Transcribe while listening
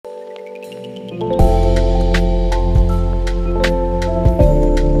The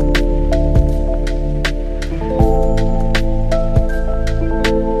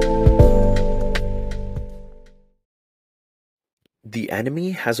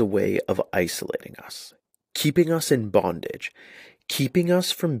enemy has a way of isolating us, keeping us in bondage, keeping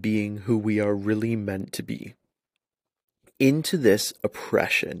us from being who we are really meant to be. Into this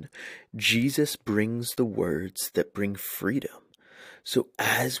oppression, Jesus brings the words that bring freedom. So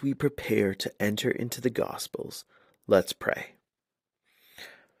as we prepare to enter into the Gospels, let's pray.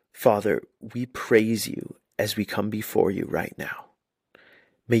 Father, we praise you as we come before you right now.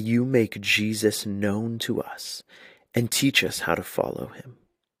 May you make Jesus known to us and teach us how to follow him.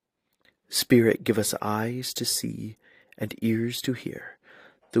 Spirit, give us eyes to see and ears to hear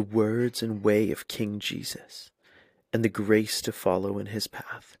the words and way of King Jesus, and the grace to follow in his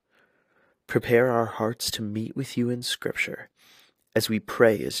path. Prepare our hearts to meet with you in Scripture as we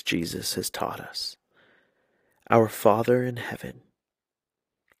pray as Jesus has taught us. Our Father in heaven,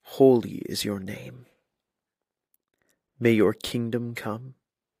 holy is your name. May your kingdom come,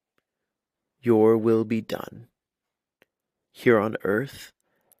 your will be done, here on earth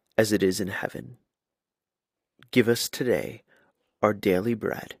as it is in heaven. Give us today our daily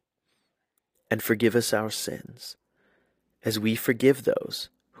bread, and forgive us our sins, as we forgive those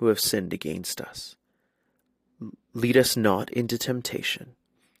who have sinned against us. Lead us not into temptation,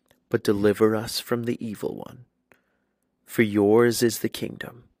 but deliver us from the evil one. For yours is the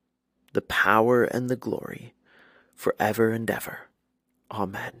kingdom, the power, and the glory, forever and ever.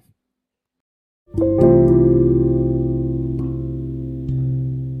 Amen.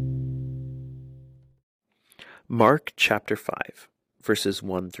 Mark chapter 5, verses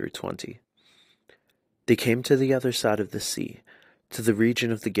 1 through 20. They came to the other side of the sea, to the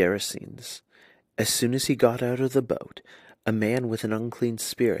region of the Gerasenes. As soon as he got out of the boat, a man with an unclean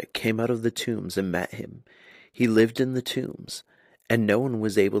spirit came out of the tombs and met him. He lived in the tombs, and no one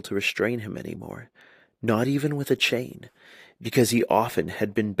was able to restrain him any more, not even with a chain, because he often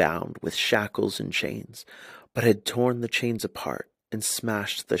had been bound with shackles and chains, but had torn the chains apart and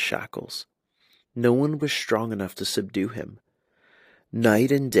smashed the shackles. No one was strong enough to subdue him.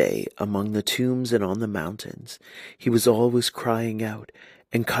 Night and day, among the tombs and on the mountains, he was always crying out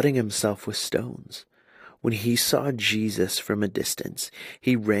and cutting himself with stones. When he saw Jesus from a distance,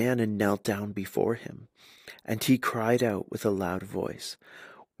 he ran and knelt down before him, and he cried out with a loud voice,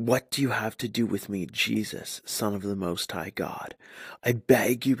 "What do you have to do with me, Jesus, Son of the Most High God? I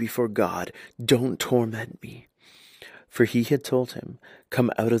beg you before God, don't torment me." For he had told him,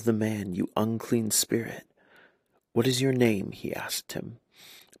 "Come out of the man, you unclean spirit." "What is your name?" he asked him.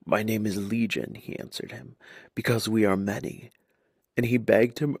 "My name is Legion," he answered him, "because we are many." And he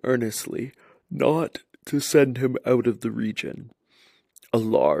begged him earnestly not to send him out of the region. A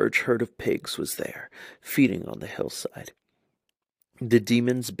large herd of pigs was there, feeding on the hillside. The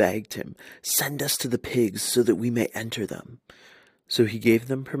demons begged him, "Send us to the pigs so that we may enter them." So he gave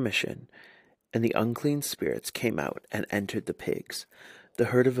them permission, and the unclean spirits came out and entered the pigs. The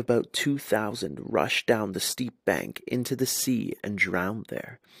herd of about 2,000 rushed down the steep bank into the sea and drowned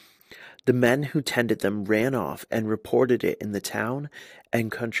there. The men who tended them ran off and reported it in the town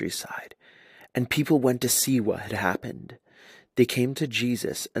and countryside, and people went to see what had happened. They came to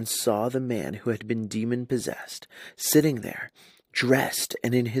Jesus and saw the man who had been demon-possessed sitting there, dressed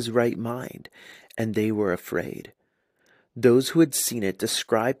and in his right mind, and they were afraid. Those who had seen it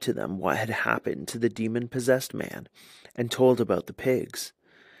described to them what had happened to the demon-possessed man and told about the pigs.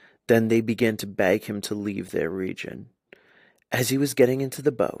 Then they began to beg him to leave their region. As he was getting into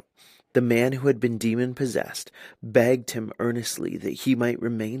the boat, the man who had been demon-possessed begged him earnestly that he might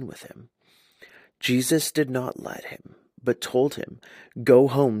remain with him. Jesus did not let him, but told him, "Go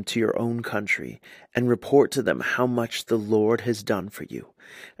home to your own country and report to them how much the Lord has done for you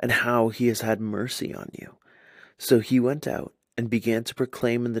and how he has had mercy on you." So he went out and began to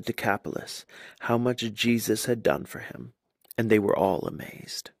proclaim in the Decapolis how much Jesus had done for him, and they were all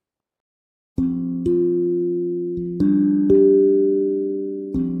amazed.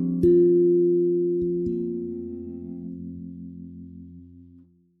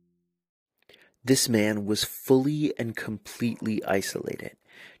 This man was fully and completely isolated,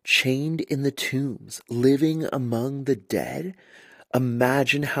 chained in the tombs, living among the dead.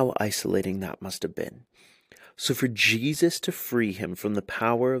 Imagine how isolating that must have been. So for Jesus to free him from the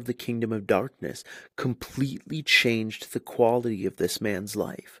power of the kingdom of darkness completely changed the quality of this man's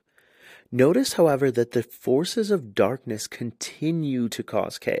life. Notice, however, that the forces of darkness continue to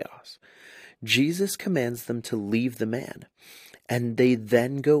cause chaos. Jesus commands them to leave the man, and they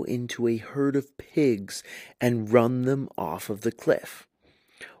then go into a herd of pigs and run them off of the cliff.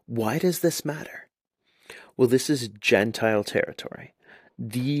 Why does this matter? Well, this is Gentile territory.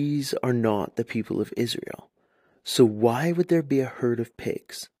 These are not the people of Israel. So why would there be a herd of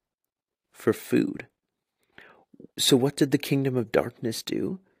pigs? For food. So what did the kingdom of darkness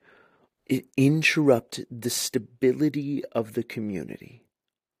do? It interrupted the stability of the community.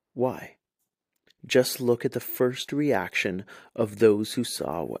 Why? Just look at the first reaction of those who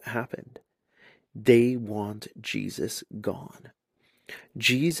saw what happened. They want Jesus gone.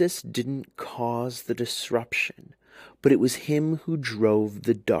 Jesus didn't cause the disruption, but it was him who drove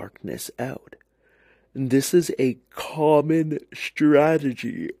the darkness out. And this is a common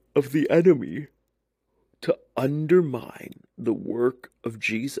strategy of the enemy to undermine the work of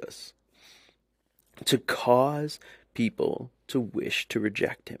Jesus, to cause people to wish to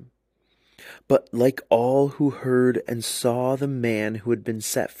reject him. But like all who heard and saw the man who had been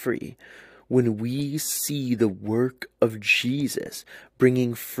set free, when we see the work of Jesus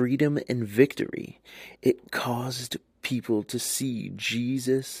bringing freedom and victory, it caused people to see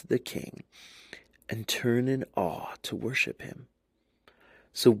Jesus the King and turn in awe to worship him.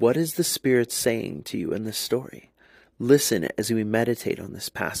 So what is the Spirit saying to you in this story? Listen as we meditate on this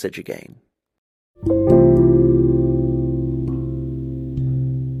passage again.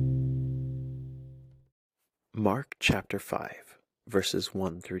 Mark chapter 5, verses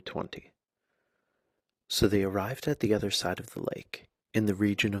 1 through 20. So they arrived at the other side of the lake, in the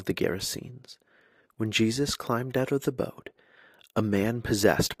region of the Gerasenes. When Jesus climbed out of the boat, a man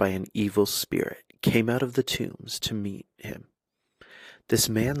possessed by an evil spirit came out of the tombs to meet him. This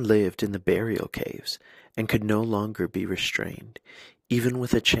man lived in the burial caves and could no longer be restrained, even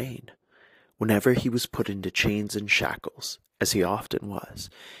with a chain. Whenever he was put into chains and shackles, as he often was,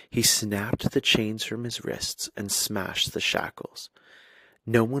 he snapped the chains from his wrists and smashed the shackles.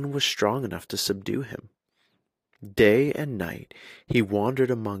 No one was strong enough to subdue him. Day and night he wandered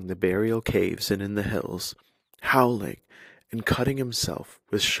among the burial caves and in the hills, howling and cutting himself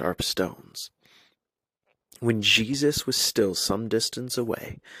with sharp stones. When Jesus was still some distance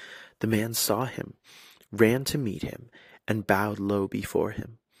away, the man saw him, ran to meet him, and bowed low before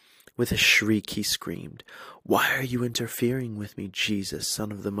him. With a shriek he screamed, "Why are you interfering with me, Jesus,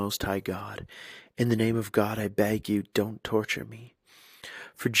 Son of the Most High God? In the name of God, I beg you, don't torture me."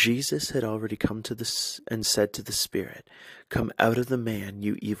 For Jesus had already come to and said to the spirit, "Come out of the man,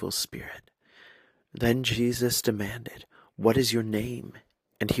 you evil spirit." Then Jesus demanded, "What is your name?"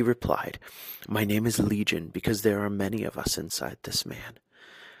 And he replied, "My name is Legion, because there are many of us inside this man."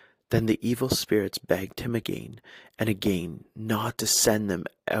 Then the evil spirits begged him again and again not to send them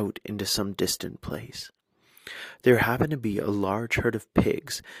out into some distant place. There happened to be a large herd of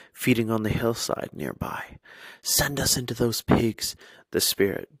pigs feeding on the hillside nearby. "Send us into those pigs," the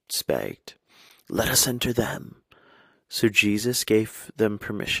spirits begged. "Let us enter them." So Jesus gave them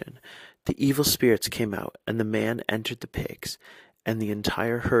permission. The evil spirits came out, and the man entered the pigs, and the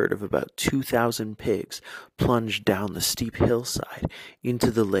entire herd of about 2,000 pigs plunged down the steep hillside into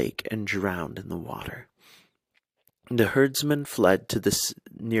the lake and drowned in the water. The herdsmen fled to the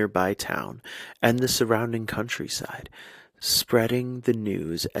nearby town and the surrounding countryside, spreading the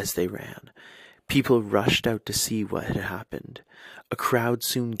news as they ran. People rushed out to see what had happened. A crowd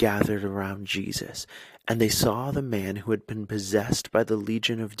soon gathered around Jesus, and they saw the man who had been possessed by the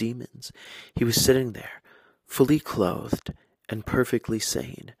legion of demons. He was sitting there, fully clothed and perfectly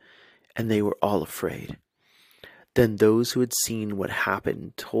sane, and they were all afraid. Then those who had seen what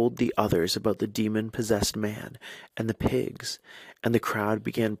happened told the others about the demon-possessed man and the pigs, and the crowd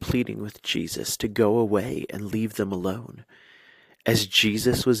began pleading with Jesus to go away and leave them alone. As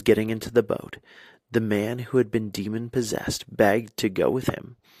Jesus was getting into the boat, the man who had been demon-possessed begged to go with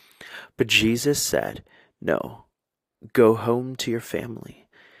him. But Jesus said, "No, go home to your family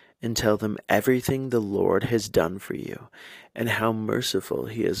and tell them everything the Lord has done for you and how merciful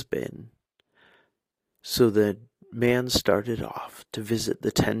he has been." So the man started off to visit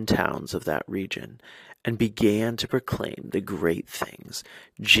the 10 towns of that region and began to proclaim the great things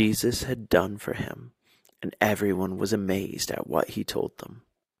Jesus had done for him, and everyone was amazed at what he told them.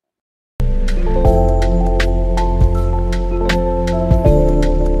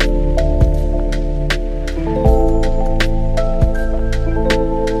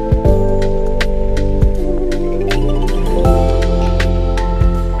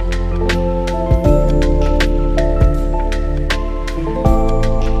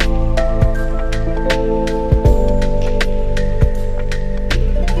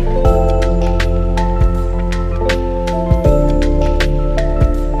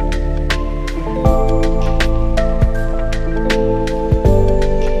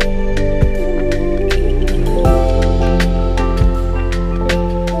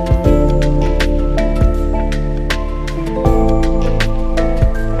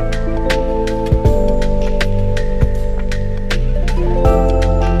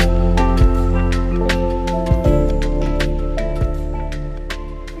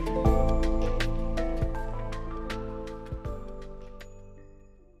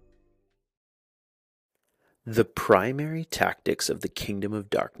 The primary tactics of the kingdom of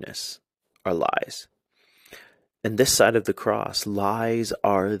darkness are lies. And this side of the cross, lies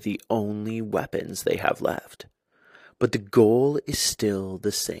are the only weapons they have left. But the goal is still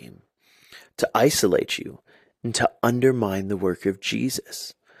the same: to isolate you and to undermine the work of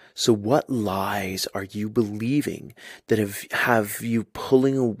Jesus. So what lies are you believing that have you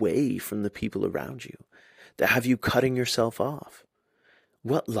pulling away from the people around you, that have you cutting yourself off?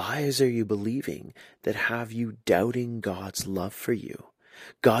 What lies are you believing that have you doubting God's love for you,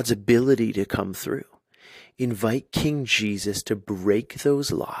 God's ability to come through? Invite King Jesus to break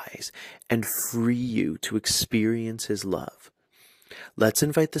those lies and free you to experience his love. Let's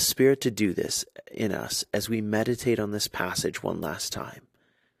invite the Spirit to do this in us as we meditate on this passage one last time.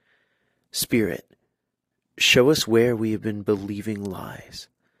 Spirit, show us where we have been believing lies.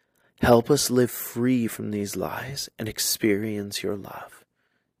 Help us live free from these lies and experience your love.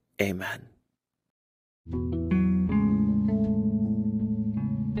 Amen.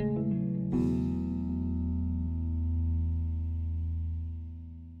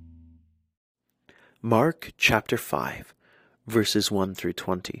 Mark chapter 5, verses 1 through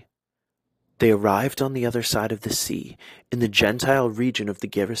 20. They arrived on the other side of the sea, in the Gentile region of the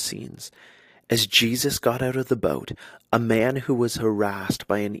Gerasenes. As Jesus got out of the boat, a man who was harassed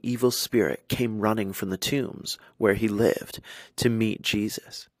by an evil spirit came running from the tombs, where he lived, to meet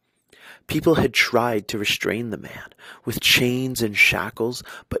Jesus. People had tried to restrain the man with chains and shackles,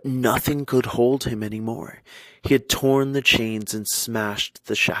 but nothing could hold him anymore. He had torn the chains and smashed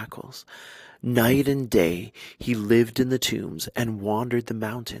the shackles. Night and day he lived in the tombs and wandered the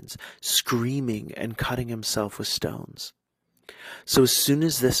mountains, screaming and cutting himself with stones. So as soon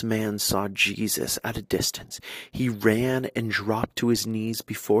as this man saw Jesus at a distance, he ran and dropped to his knees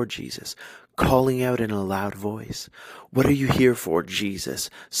before Jesus, calling out in a loud voice, "What are you here for, Jesus,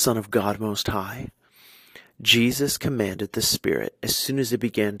 Son of God Most High?" Jesus commanded the spirit as soon as it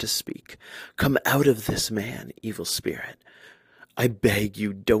began to speak, "Come out of this man, evil spirit." "I beg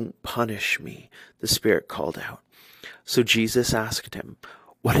you, don't punish me," the spirit called out. So Jesus asked him,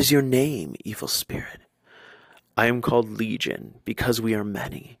 "What is your name, evil spirit?" "I am called Legion, because we are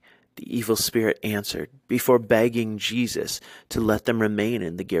many," the evil spirit answered, before begging Jesus to let them remain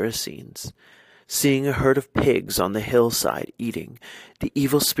in the Gerasenes. Seeing a herd of pigs on the hillside eating, the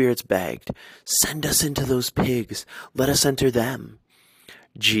evil spirits begged, "Send us into those pigs, let us enter them."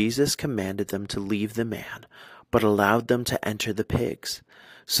 Jesus commanded them to leave the man, but allowed them to enter the pigs.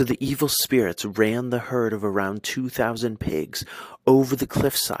 So the evil spirits ran the herd of around 2,000 pigs over the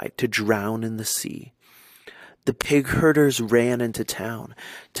cliffside to drown in the sea. The pig herders ran into town,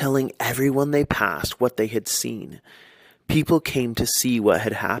 telling everyone they passed what they had seen. People came to see what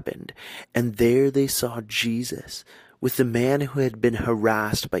had happened, and there they saw Jesus with the man who had been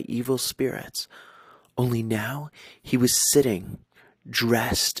harassed by evil spirits. Only now he was sitting,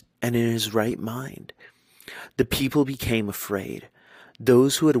 dressed, and in his right mind. The people became afraid.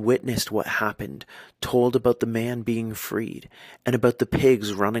 Those who had witnessed what happened told about the man being freed and about the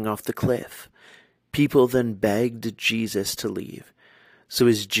pigs running off the cliff. People then begged Jesus to leave. So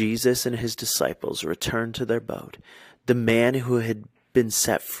as Jesus and his disciples returned to their boat, the man who had been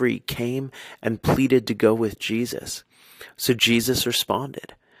set free came and pleaded to go with Jesus. So Jesus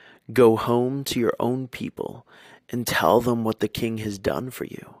responded, "Go home to your own people and tell them what the king has done for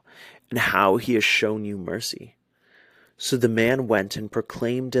you and how he has shown you mercy." So the man went and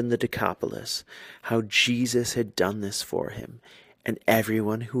proclaimed in the Decapolis how Jesus had done this for him, and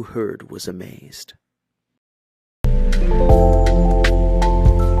everyone who heard was amazed.